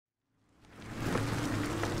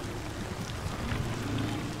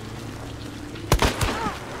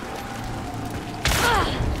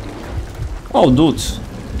Oh, dude.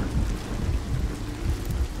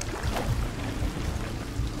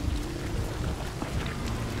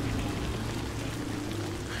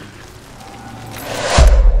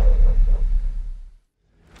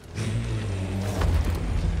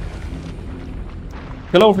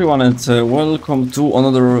 Hello everyone and welcome to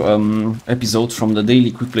another episode from the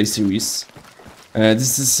daily Quickplay series.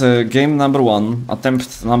 This is game number 1,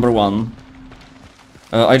 attempt number 1.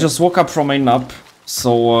 I just woke up from a nap,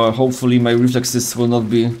 so hopefully my reflexes will not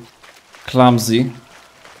be clumsy.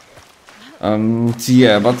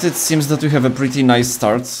 Yeah, but it seems that we have a pretty nice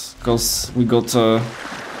start, because we got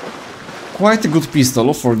quite a good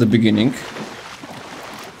pistol for the beginning.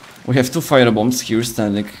 We have 2 firebombs here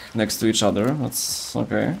standing next to each other. That's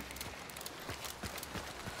okay.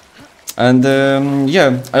 And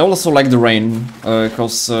yeah, I also like the rain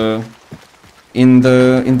because in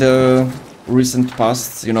the recent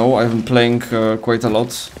past, you know, I've been playing quite a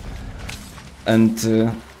lot, and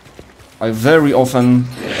I very often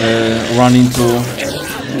run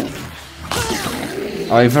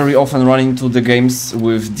into the games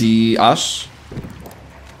with the Ash.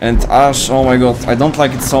 And Ash, oh my god, I don't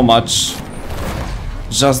like it so much,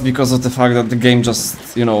 just because of the fact that the game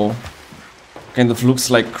just, you know, kind of looks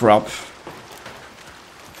like crap.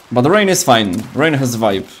 But the rain is fine, rain has a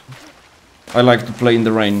vibe. I like to play in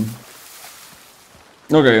the rain.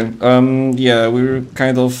 Okay, yeah, we're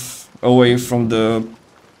kind of away from the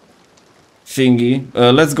thingy.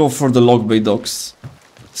 Let's go for the log bay docks.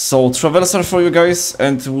 So, traverser for you guys,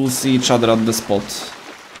 and we'll see each other at the spot.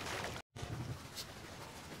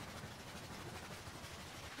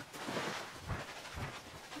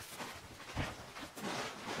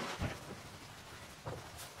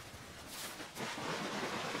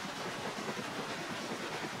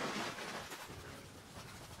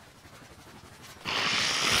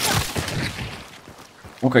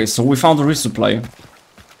 Okay, so we found a resupply,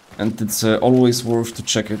 and it's always worth to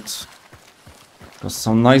check it, because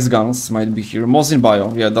some nice guns might be here. Mosin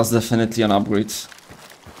Bio, yeah, that's definitely an upgrade.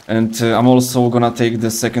 And I'm also gonna take the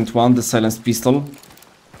second one, the silenced pistol.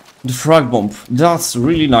 The frag bomb, that's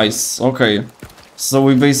really nice. Okay, so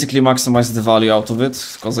we basically maximized the value out of it,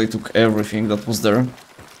 because I took everything that was there.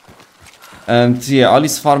 And yeah,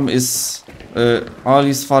 Ali's farm is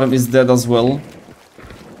dead as well.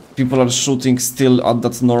 People are shooting still at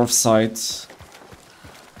that north side.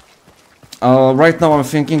 Right now I'm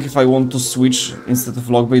thinking if I want to switch instead of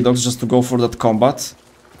log bay dogs just to go for that combat.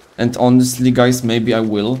 And honestly guys, maybe I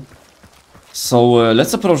will. So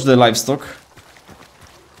let's approach the livestock.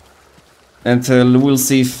 And we'll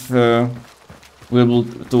see if we're able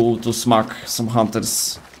to smack some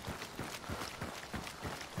hunters.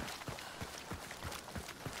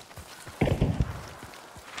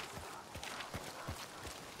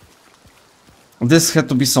 This had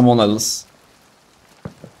to be someone else.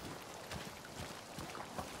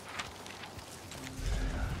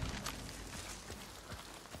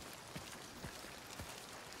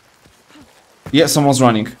 Yeah, someone's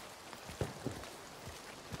running.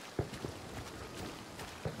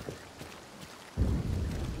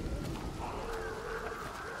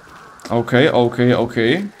 Okay, okay,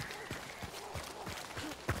 okay.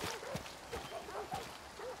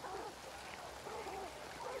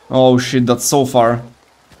 Oh shit, that's so far.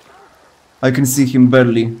 I can see him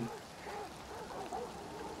barely.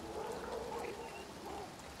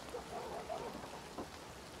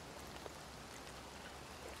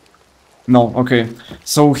 No, okay.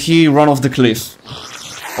 So he ran off the cliff.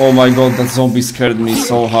 Oh my god, that zombie scared me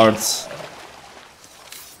so hard.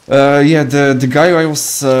 Yeah, the guy I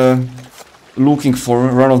was looking for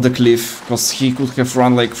ran off the cliff, because he could have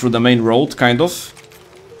run like through the main road, kind of.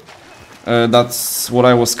 That's what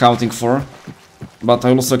I was counting for, but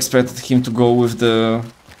I also expected him to go with the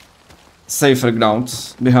safer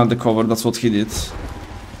ground behind the cover. That's what he did.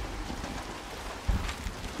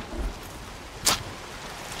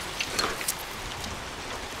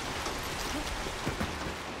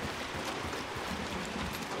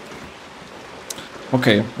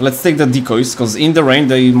 Okay, let's take the decoys, because in the rain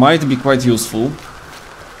they might be quite useful.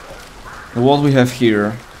 What we have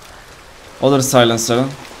here? Other silencer.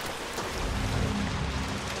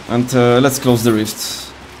 And let's close the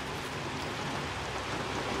rift.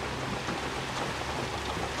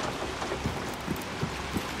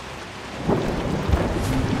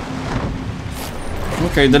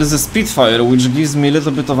 Okay, there is a Spitfire, which gives me a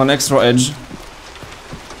little bit of an extra edge.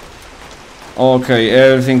 Okay,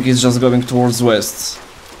 everything is just going towards west.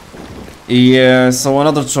 Yeah, so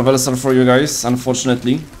another traverser for you guys,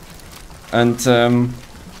 unfortunately. And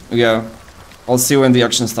yeah, I'll see you when the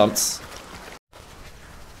action starts.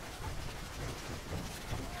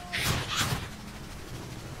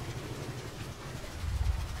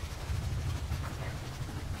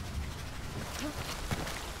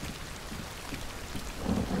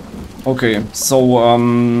 Okay, so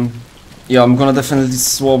yeah, I'm gonna definitely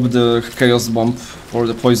swap the chaos bomb for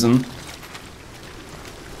the poison.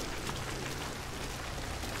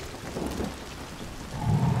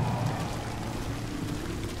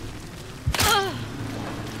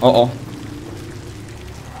 Uh-oh.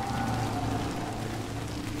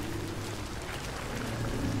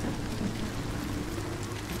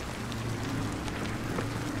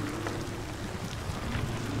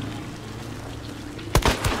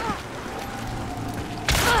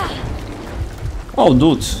 Oh,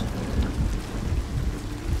 dude.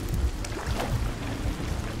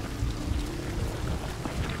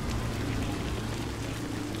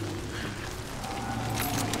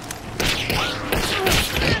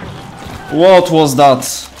 What was that?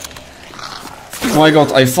 Oh my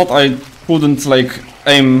god, I thought I couldn't like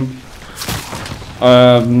aim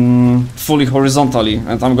fully horizontally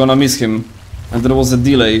and I'm gonna miss him. And there was a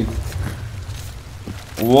delay.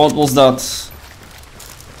 What was that?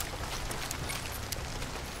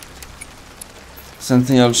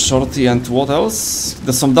 Sentinel shorty and what else?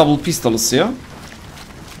 There's some double pistols, yeah?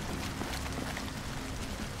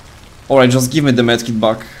 Alright, just give me the medkit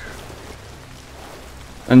back.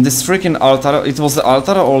 And this freaking altar, it was the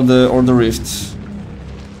altar or the rift?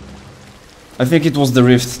 I think it was the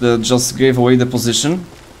rift that just gave away the position.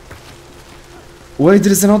 Wait,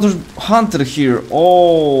 there is another hunter here.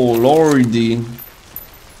 Oh, lordy.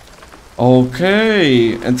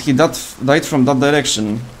 Okay, and he died from that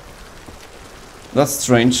direction. That's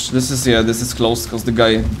strange. This is closed because the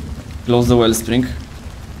guy closed the wellspring.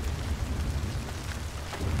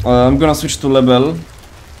 I'm gonna switch to Lebel.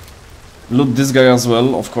 Loot this guy as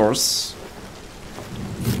well, of course.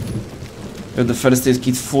 Get the first aid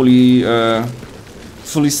kit fully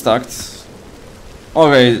stacked.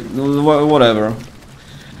 Okay, whatever.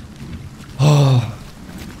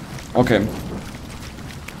 Okay.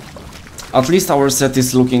 At least our set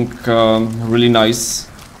is looking really nice.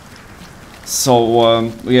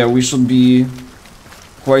 So yeah, we should be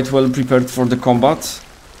quite well prepared for the combat.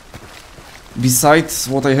 Besides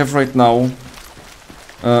what I have right now,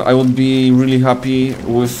 I would be really happy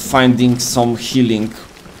with finding some healing.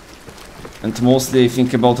 And mostly I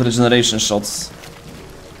think about regeneration shots.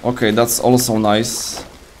 Okay, that's also nice.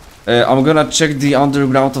 I'm gonna check the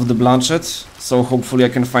underground of the Blanchett, so hopefully I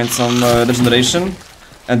can find some regeneration.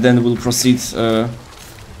 And then we'll proceed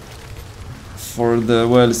for the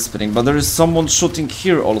wellspring. But there is someone shooting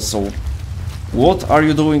here also. What are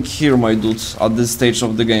you doing here, my dude, at this stage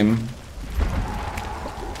of the game?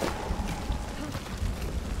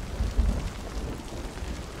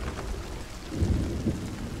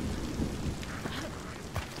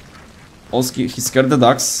 Oski, he scared the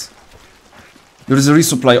ducks. There is a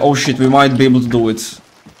resupply. Oh shit, we might be able to do it.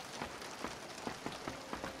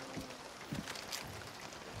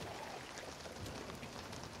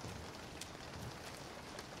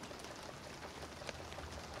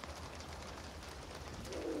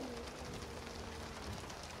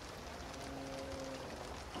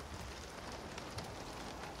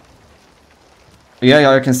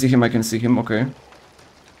 Yeah, I can see him, okay.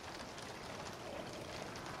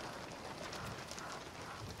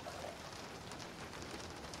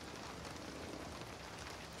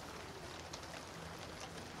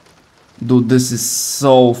 Dude, this is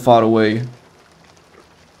so far away.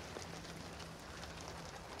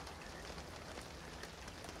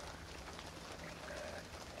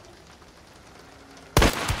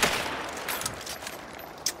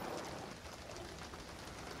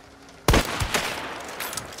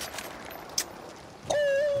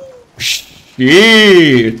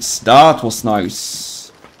 Shit! That was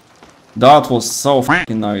nice. That was so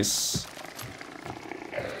fucking nice.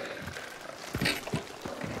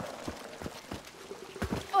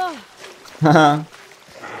 Haha.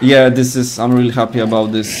 Yeah, I'm really happy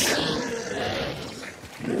about this.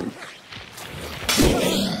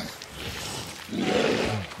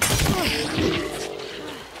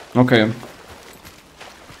 Okay.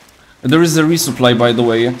 There is a resupply, by the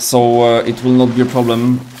way, so it will not be a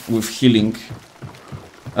problem with healing.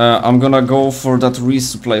 I'm gonna go for that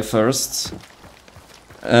resupply first.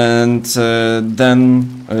 And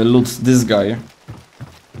then loot this guy.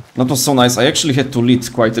 That was so nice. I actually had to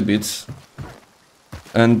lead quite a bit.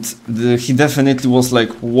 And he definitely was like,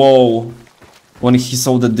 whoa, when he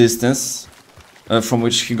saw the distance from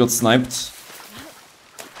which he got sniped.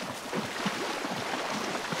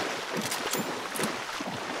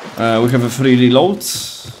 We have a free reload.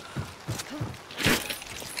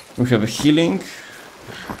 We have a healing.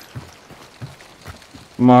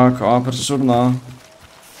 Mark aperture na.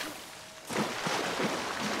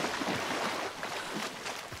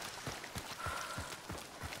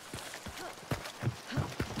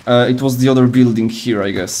 It was the other building here,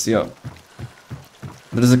 I guess, yeah.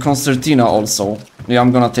 There is a concertina also. Yeah,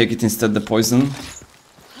 I'm gonna take it instead, the poison.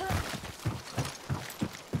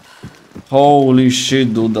 Holy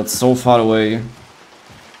shit, dude, that's so far away.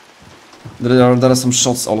 There are some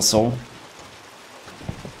shots also.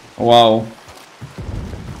 Wow.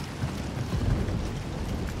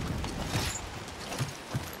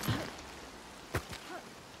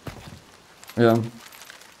 Yeah.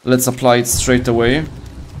 Let's apply it straight away.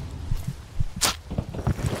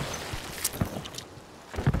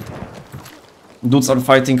 Dudes are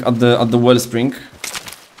fighting at the wellspring.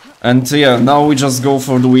 And yeah, now we just go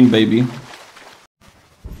for the win, baby.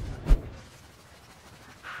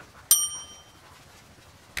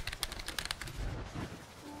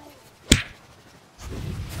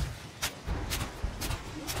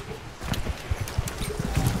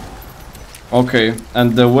 Okay,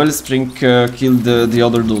 and the wellspring killed the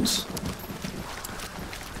other dude.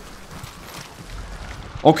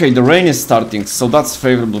 Okay, the rain is starting, so that's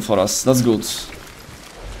favorable for us. That's good.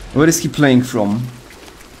 Where is he playing from?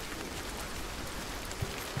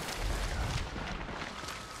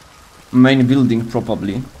 Main building,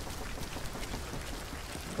 probably.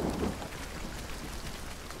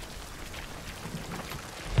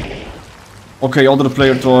 Okay, other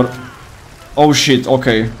player to our... Oh shit,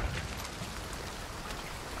 okay.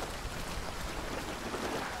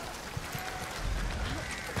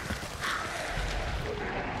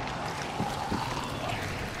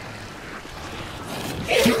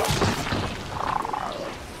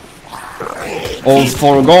 Oh,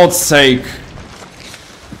 for God's sake.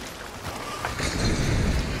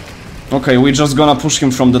 Okay, we're just gonna push him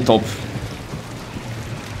from the top.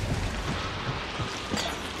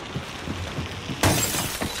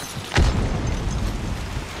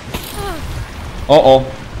 Uh-oh.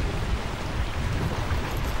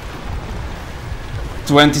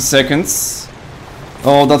 20 seconds.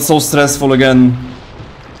 Oh, that's so stressful again.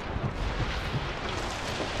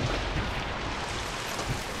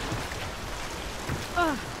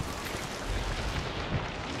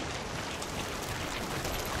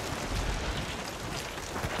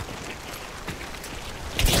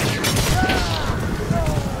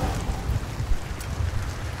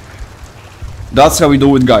 That's how we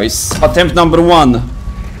do it, guys. Attempt number 1.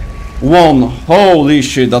 Won. Holy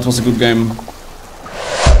shit, that was a good game.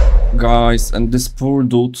 Guys, and this poor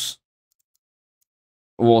dude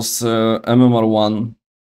was MMR1.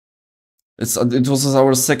 It was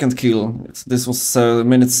our second kill. This was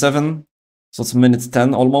minute 7, so it's minute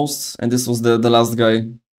 10 almost. And this was the last guy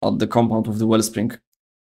at the compound of the wellspring.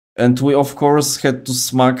 And we, of course, had to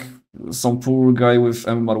smack some poor guy with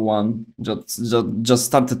MMR1. Just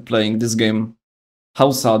started playing this game.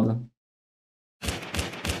 How sad.